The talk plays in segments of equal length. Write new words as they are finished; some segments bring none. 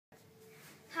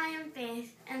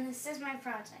Faith, and this is my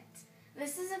project.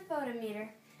 This is a photometer.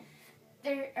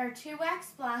 There are 2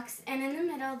 wax blocks, and in the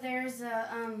middle there's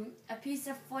a piece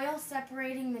of foil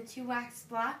separating the 2 wax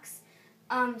blocks,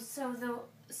 so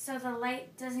the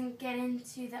light doesn't get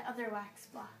into the other wax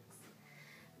blocks.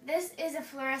 This is a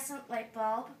fluorescent light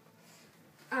bulb,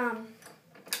 and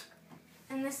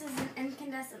this is an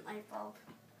incandescent light bulb.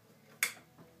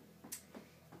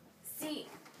 See,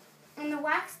 in the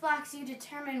wax blocks you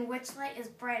determine which light is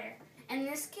brighter. In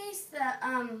this case,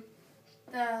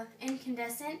 the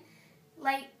incandescent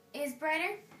light is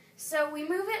brighter, so we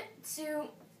move it to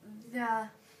the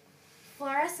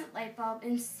fluorescent light bulb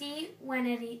and see when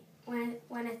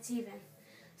it's even.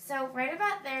 So right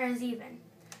about there is even.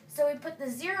 So we put the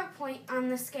 0 point on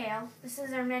the scale. This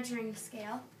is our measuring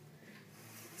scale.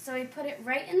 So we put it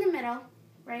right in the middle,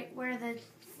 right where the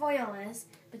foil is,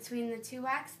 between the 2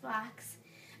 wax blocks.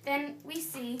 Then we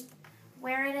see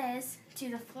where it is to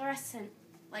the fluorescent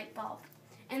light bulb.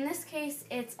 In this case,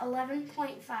 it's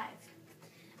 11.5.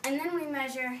 And then we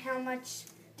measure how much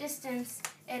distance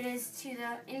it is to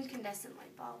the incandescent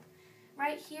light bulb.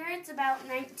 Right here, it's about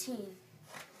 19.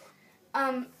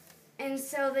 And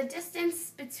so the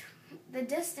distance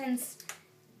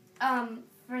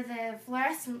for the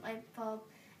fluorescent light bulb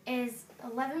is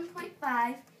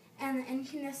 11.5, and the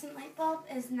incandescent light bulb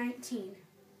is 19.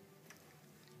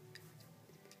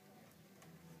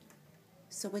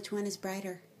 So which one is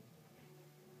brighter?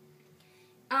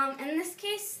 In this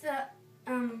case, the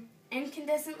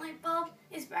incandescent light bulb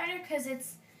is brighter because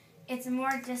it's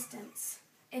more distance.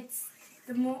 It's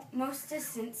the most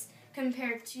distance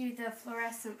compared to the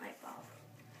fluorescent light bulb.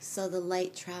 So the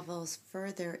light travels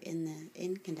further in the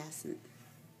incandescent.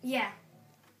 Yeah.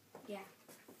 Yeah.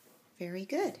 Very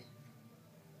good.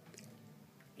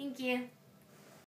 Thank you.